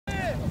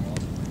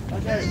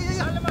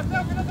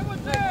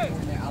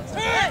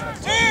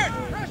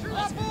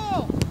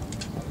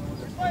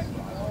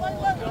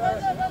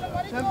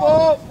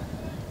Tempo!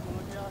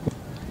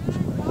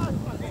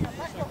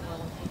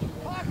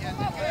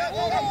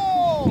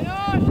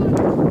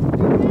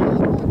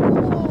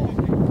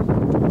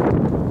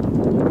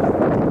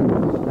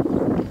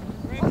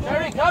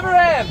 Jerry, cover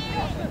him!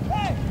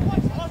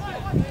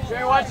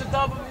 Jerry, watch the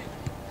double.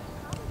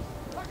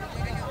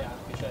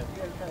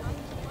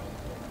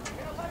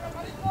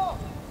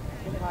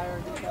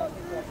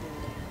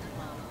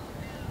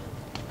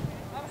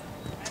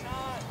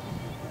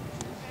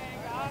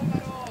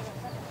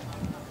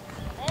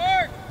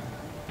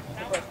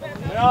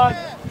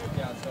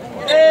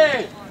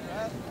 Hey!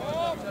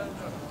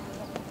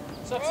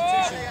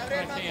 Substitution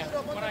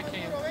when I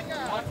can.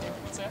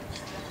 What's that?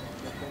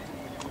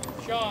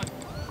 Sean.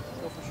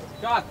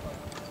 John.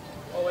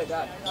 Oh wait,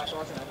 Dad.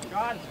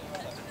 John.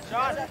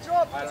 John, let's go!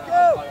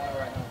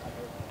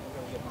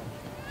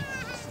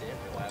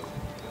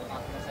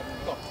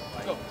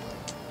 Go.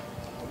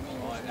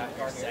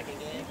 Second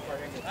game.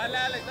 Dale,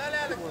 Alex,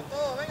 con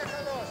todo. Venga,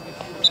 Carlos.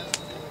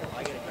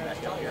 I get a crash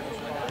down here.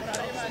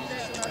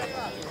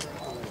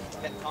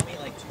 Call me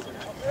like 2 for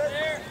 9. Call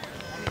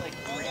me like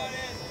 3.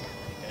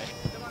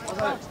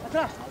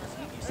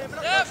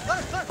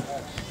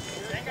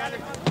 Venga,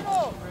 Alex,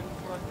 contigo.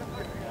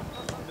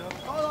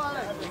 Todo,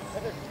 Alex.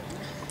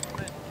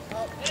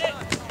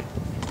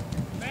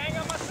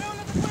 Venga, Mateo,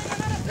 no te puede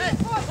ganar así.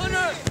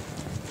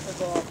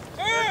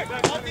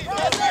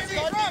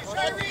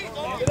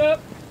 Get up.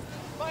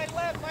 Fight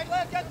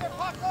left, get there,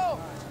 Paco.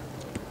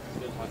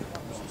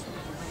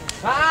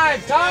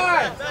 Time!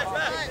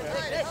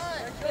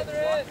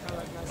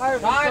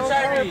 Time,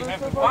 Tyree!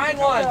 Find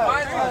one!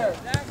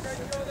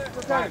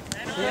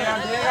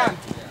 Diego!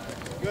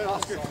 Good,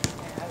 Oscar.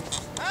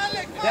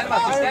 Stand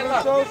him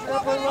up!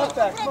 Left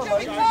back. Come on,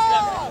 buddy.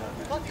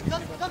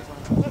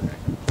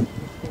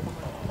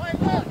 Fight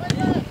left.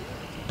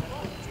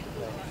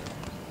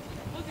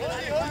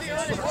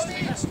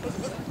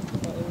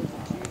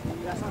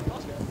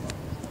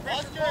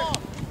 Oscar,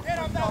 get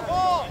him that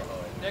ball.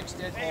 Next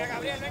dead ball.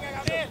 Venga,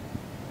 Gabriel.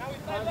 Now we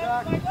fight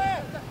left.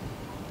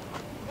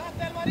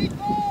 Gata el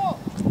marito.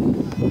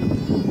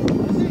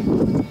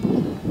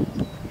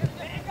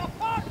 Venga,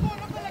 Paco,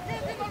 no te le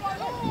quedes viendo el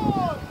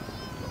balón.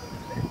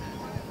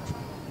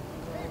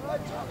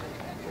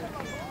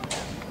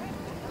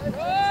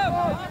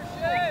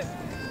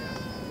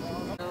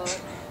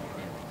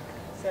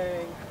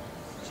 Saying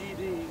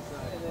GD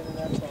and then an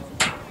F song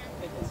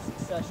in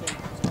succession.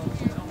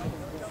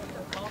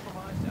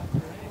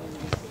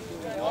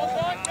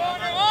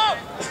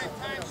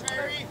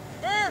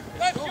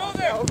 Let's go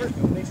there.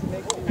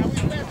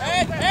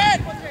 Head.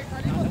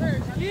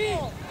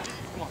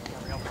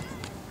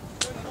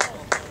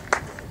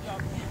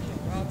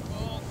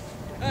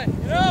 Hey,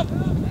 get up.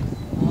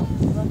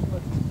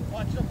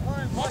 Watch the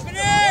punch. Walk it in.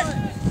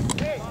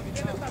 Hey,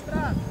 viene para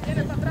atrás.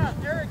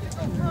 Eric, get the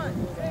front.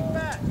 Hang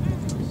back.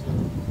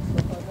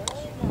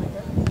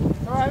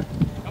 All right.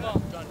 Come on,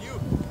 John. You.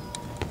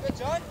 Good,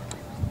 John.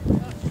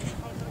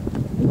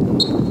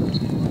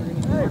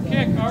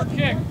 Our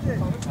kick.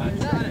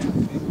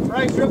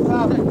 Right, drip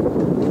top.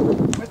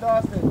 With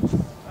Austin.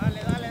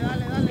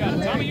 Yeah,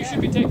 Tommy, you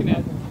should be taking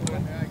that.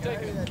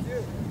 Take it.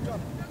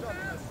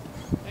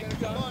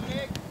 Come on,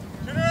 Nick.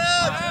 Turn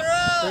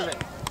around.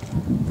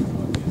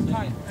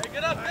 Hey,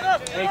 get up.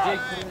 Hey,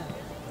 Jake.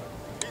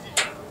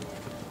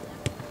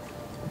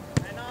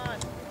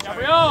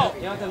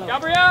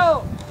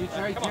 Gabriel! Dude,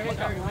 Jerry, Come on, look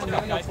up.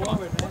 Come on.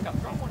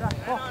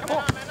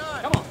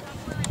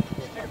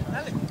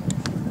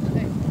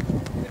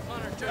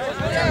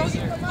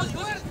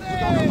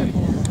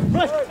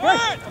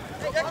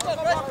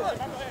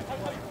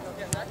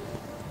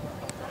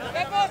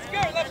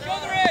 Let's go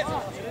there is.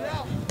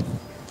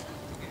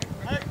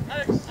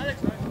 Alex.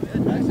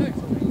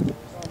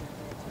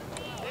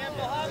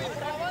 Tiempo, Javi,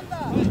 por la banda.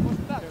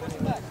 Push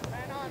it back.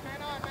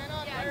 Man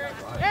on, Eric.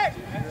 Hey!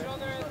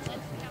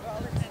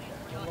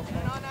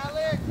 Man on,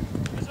 Alex.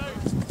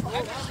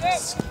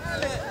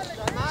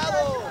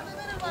 Nado.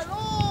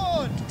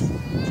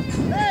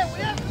 Hey, we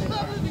have to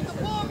stop losing the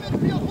ball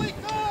midfield.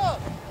 Wake up!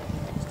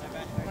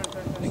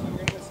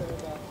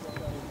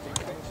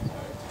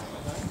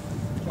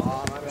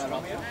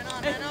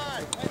 Man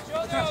on. Let's go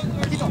there.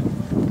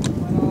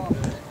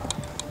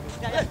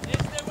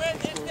 It's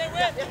the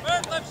width.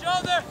 Burke, left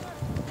shoulder.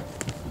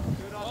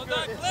 Well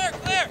done. Clear.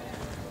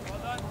 Well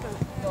done.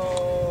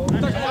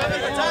 Man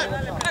on.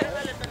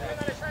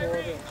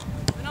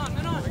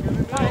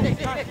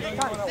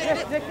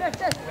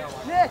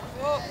 Nick.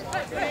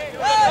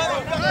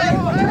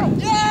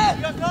 Yeah!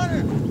 You got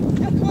Connor.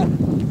 Come on.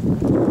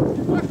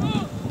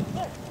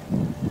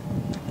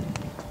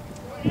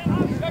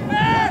 Come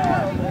back!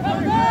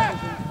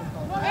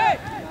 Hey!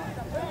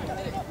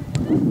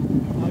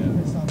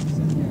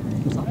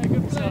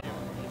 Good play.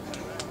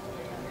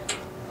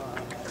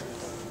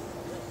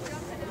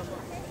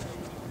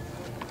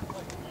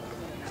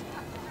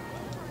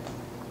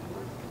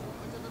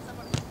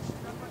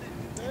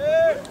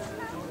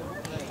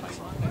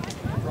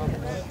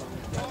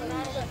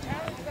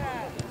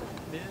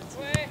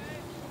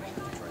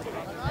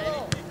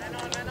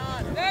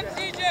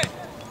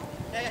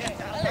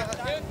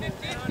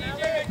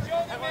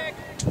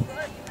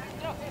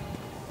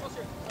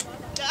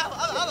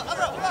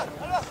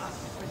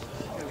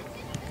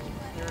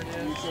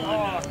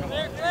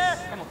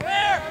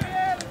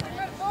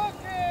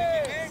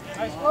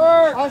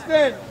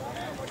 Austin,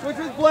 switch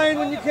with Blaine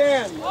when you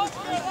can.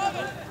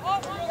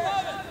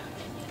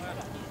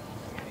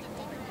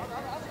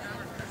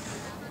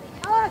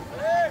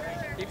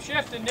 Keep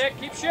shifting, Nick.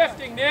 Keep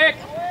shifting, Nick.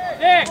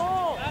 Nick.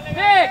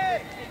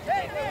 Nick.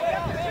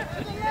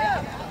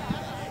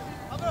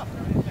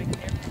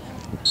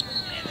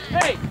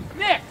 Hey,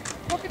 Nick.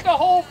 Look at the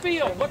whole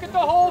field. Look at the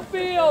whole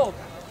field.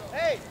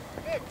 Hey,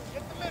 Nick,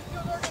 get the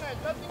midfield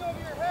organized. Nothing over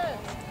your head.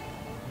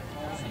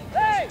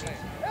 Hey,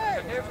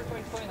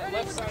 Everybody's playing the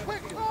left side.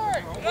 quick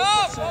start. Go,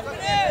 open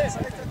it.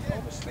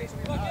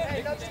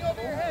 Hey, nothing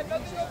over your head.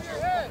 Nothing over your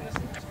head.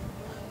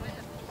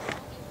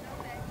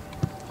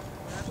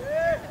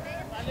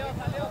 Salió.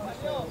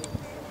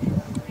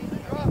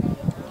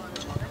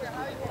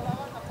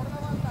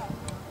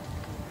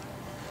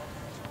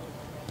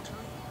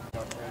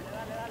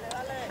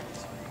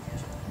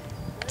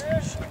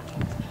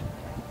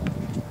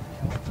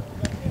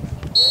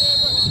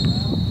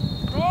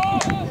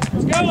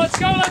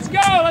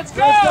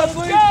 Let's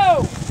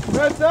go!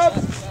 Rest up.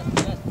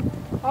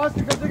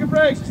 Austin, come take a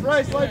break.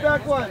 Right, slide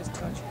back one.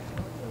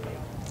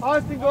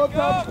 Austin, go up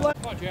top. Come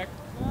on, Jack.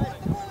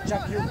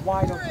 Jack, you're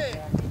wide open.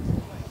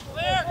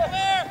 Clear.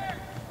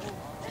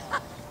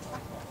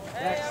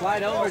 Jack,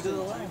 slide over to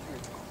the left.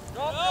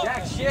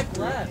 Jack, shift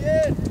left.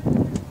 Hey,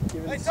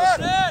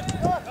 son!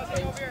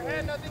 Nothing over your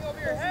head. Nothing over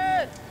your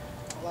head.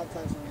 A lot of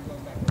times when you're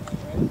going back,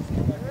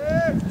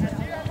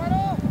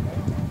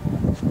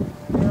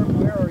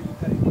 where are you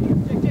cutting?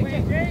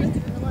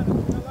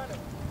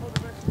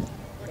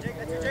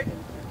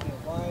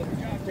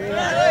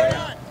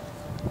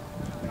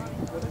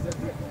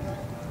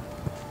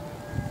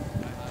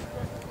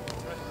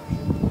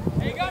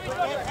 Hey, you got me,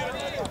 buddy.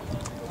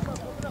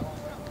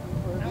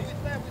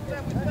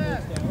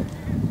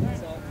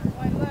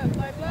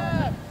 Slide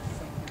left.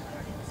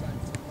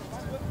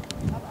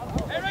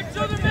 Hey, right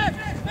shoulder, Mick.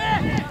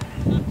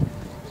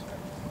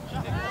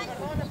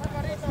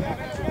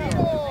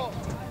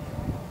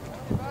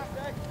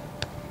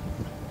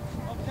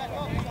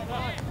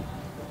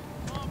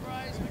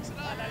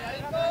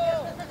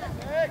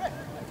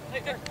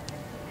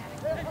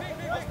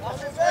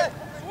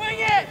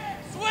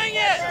 Swing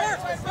it!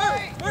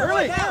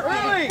 Early!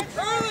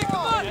 Come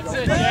on! That's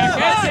it,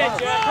 Jack.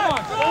 Come on.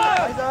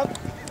 Eyes up.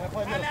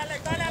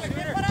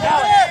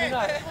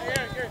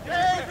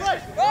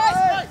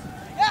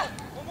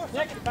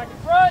 Nick, back in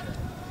front.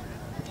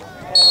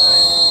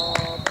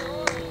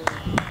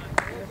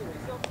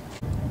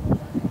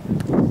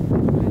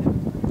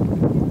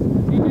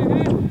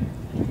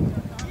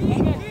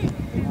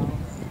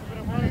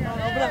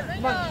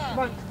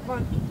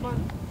 Come on.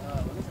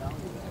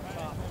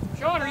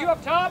 Sean, are you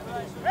up top?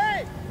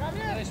 Hey,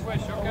 Gabriel. They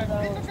switched, okay.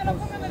 Listo que la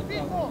pongan en el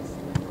piso.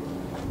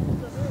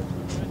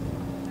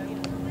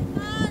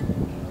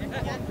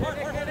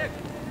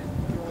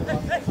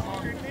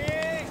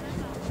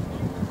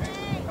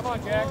 Come on,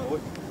 Jack.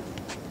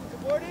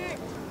 Supporting.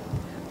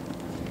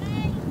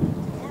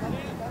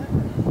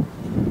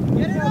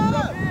 Get it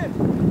up.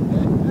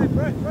 Hey,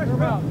 fresh.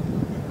 Come out.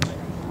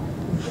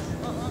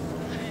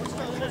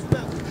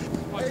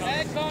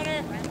 Hey,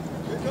 Connor.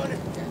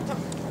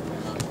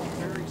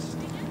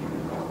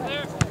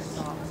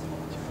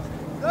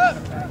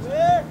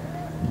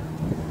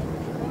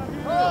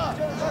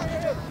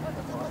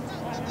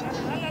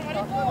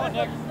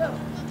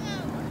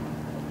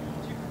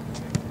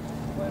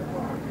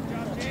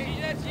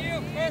 That's you.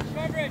 First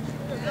coverage.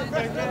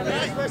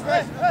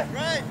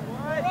 Right.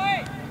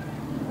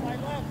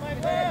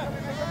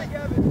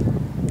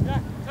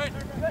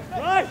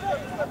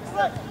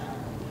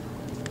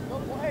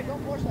 Hey,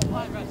 don't force that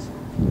line, Reds.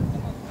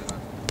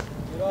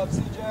 Get up,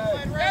 CJ.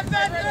 Grab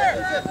that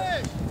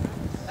there.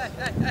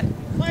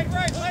 Slide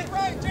right.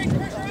 Take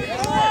pressure in.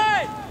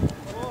 Right.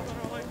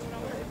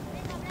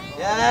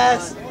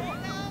 Yes.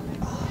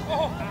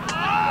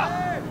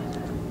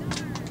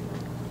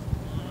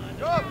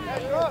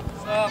 Drop.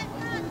 Stop.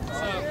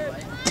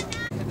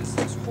 And this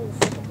whole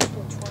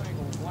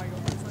triangle wide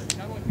open.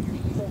 Not only could you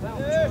pull down,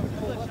 but you could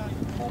pull up.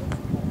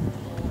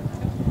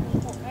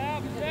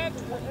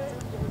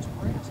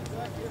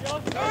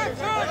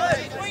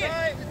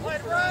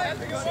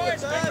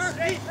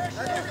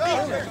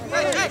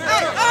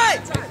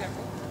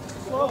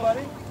 Slow,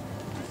 buddy.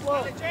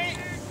 Slow.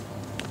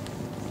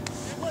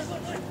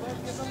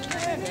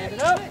 Stand it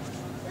up.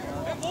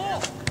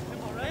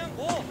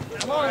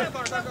 Come on.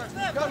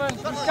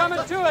 He's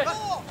coming to it.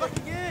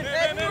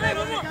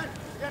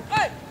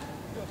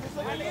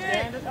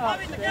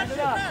 Stand it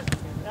up.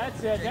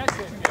 That's it.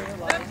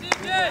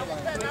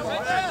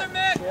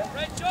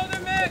 Right shoulder,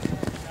 Mick.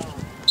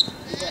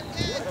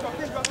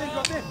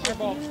 Your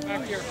ball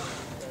back here.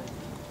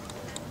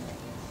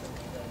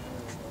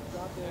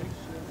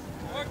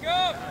 Work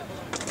up.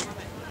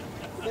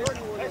 Turn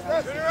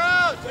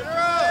around.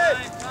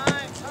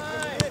 Time.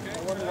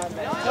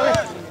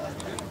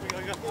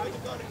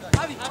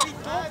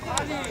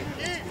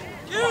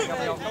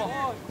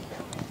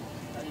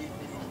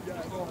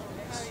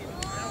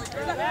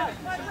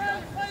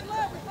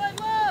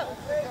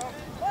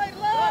 Slide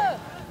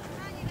left.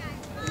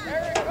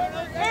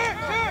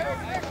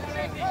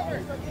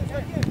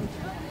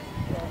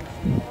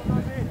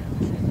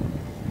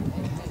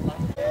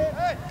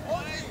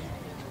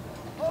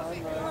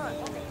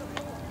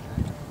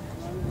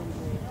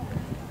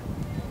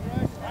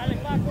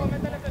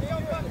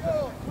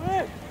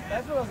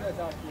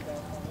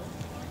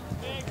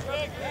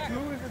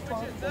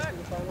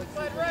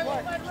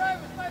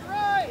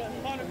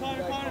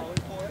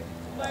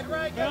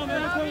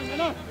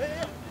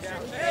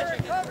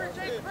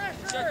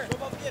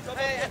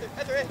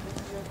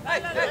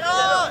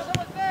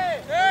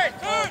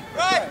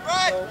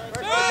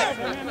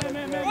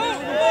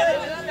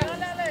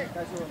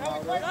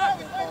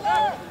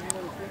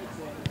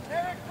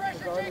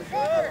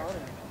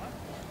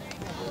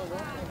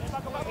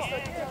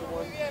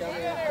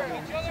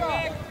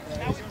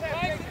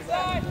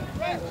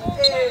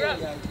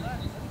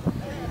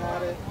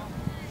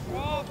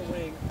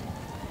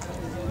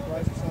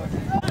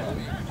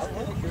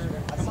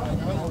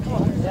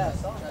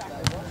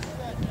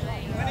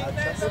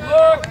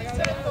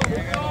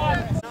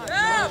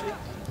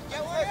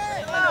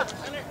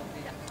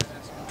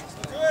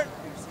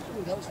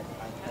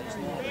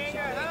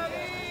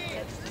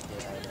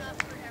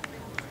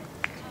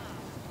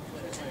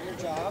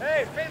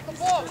 Hey, face the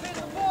ball, face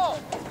the ball!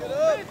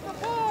 Face the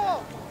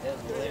ball!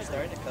 They're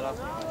starting to cut off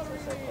the line, so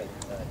start playing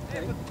inside.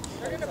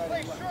 They're going to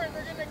play short,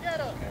 they're going to get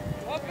him.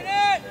 Open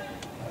it!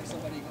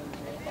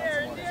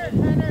 In here,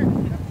 Tanner.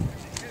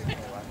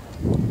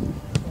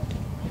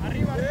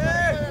 Arriba,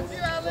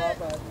 arriba,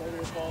 Alex.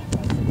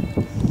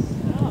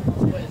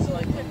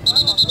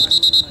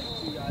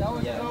 That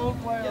was no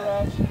player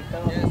rush.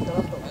 Cut off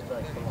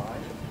the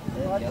line.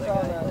 And the other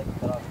guy like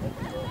cut off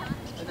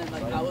And then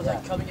like I was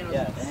like coming in, I was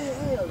like,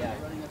 hey, I was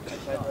yeah. running up to I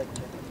the tried shot. to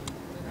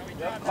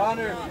like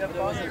Connor, you have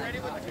Connor.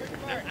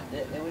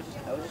 it was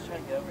just I was just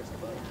trying to get over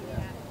somebody.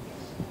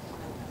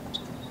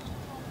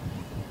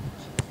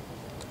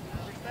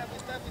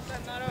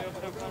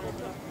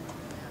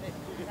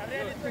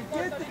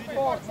 Get the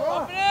ball,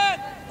 drop. Open it!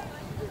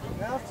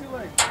 Now it's too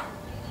late.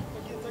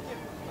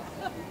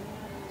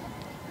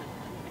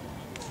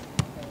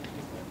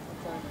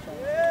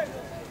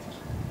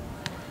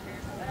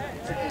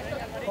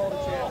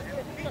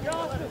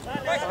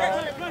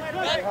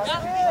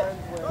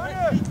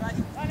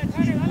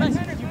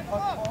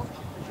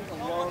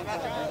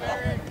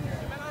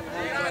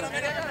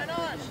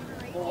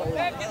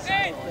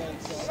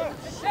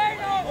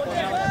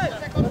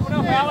 Open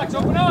up, Alex,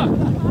 open up!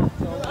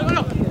 Open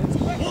up!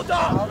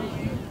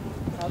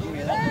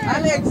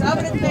 Alex,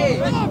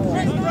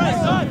 ábrete!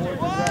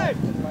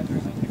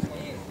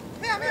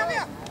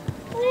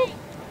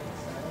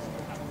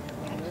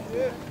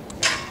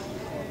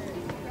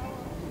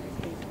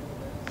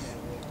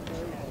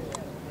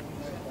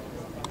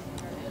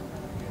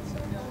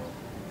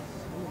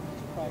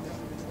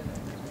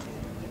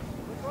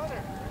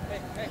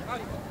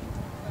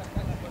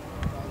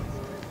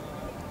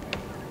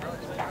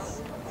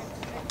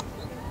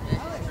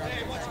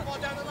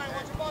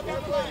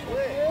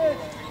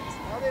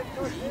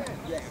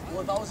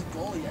 Well, if I was a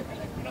goalie, I'd be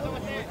like,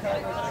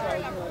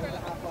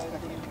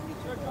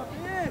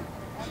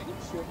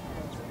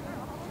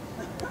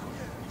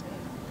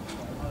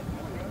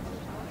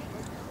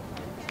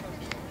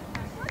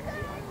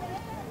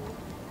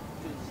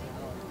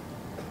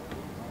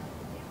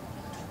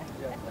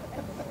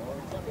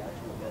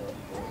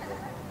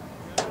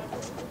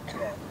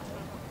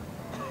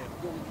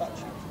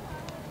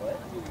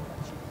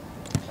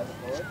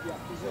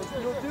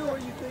 He'll do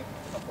what you think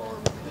a forward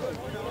would do.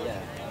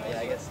 Yeah,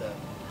 I guess so.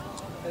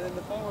 And then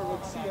the forward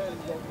would see it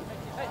and go,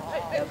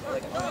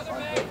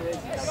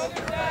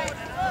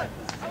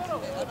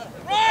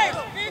 Right!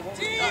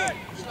 15!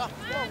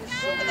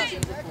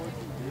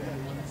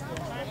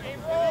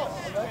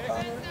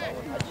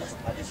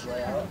 I just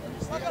lay out and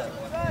just leave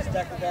that.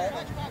 stack the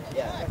bag.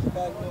 Yeah. Stack the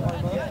bag, no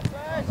harm, huh?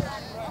 Yeah.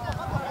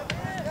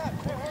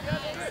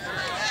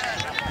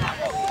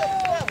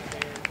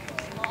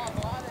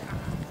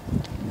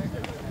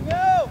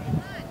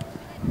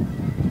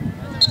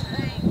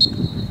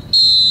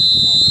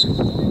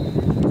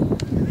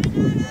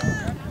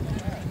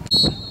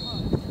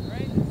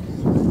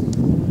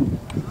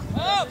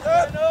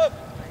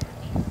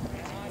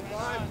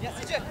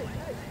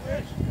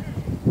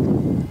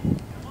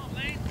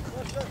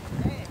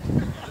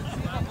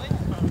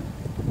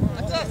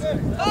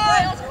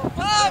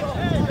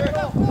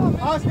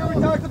 Oscar,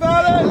 we talked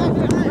about it.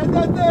 Hit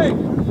that thing.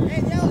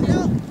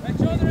 Right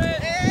shoulder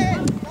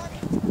in!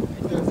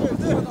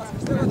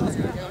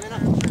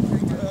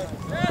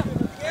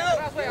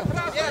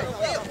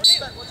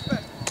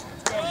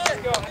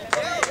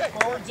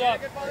 forwards up.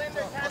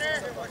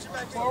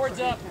 Forwards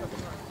up.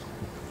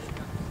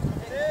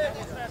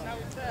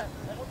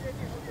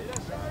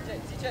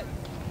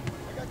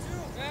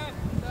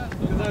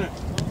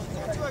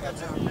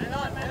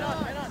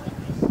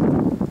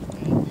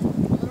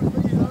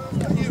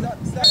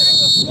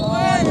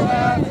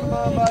 Come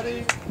on,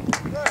 buddy.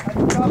 That's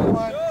a tough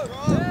one.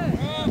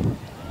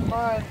 Come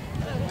on.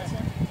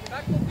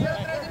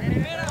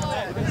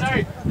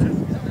 Sorry.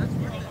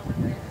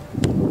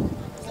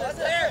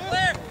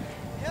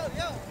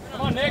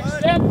 Come on, Nick,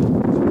 step.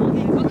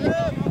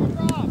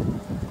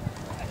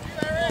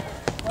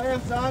 Play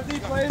him, Zanzi.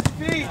 Play his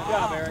feet. Good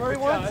job, Eric. Where he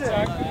Good wants job. it.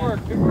 That's all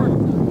right. Good work. Good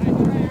work.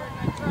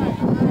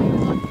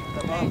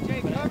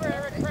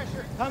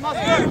 Time,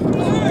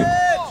 Oscar.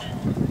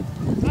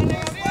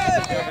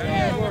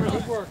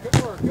 Good work, good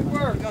work, good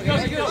work. Go,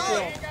 Nick.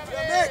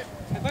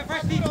 Hey,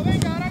 Bryce, Pete.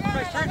 Bryce,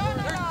 turn.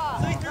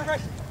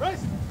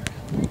 Bryce.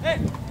 Hey.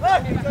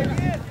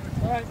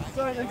 All right,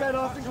 sorry, inside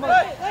Austin, come on.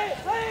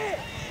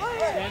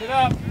 Stand it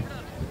up.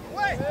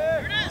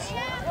 Here it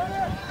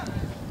is.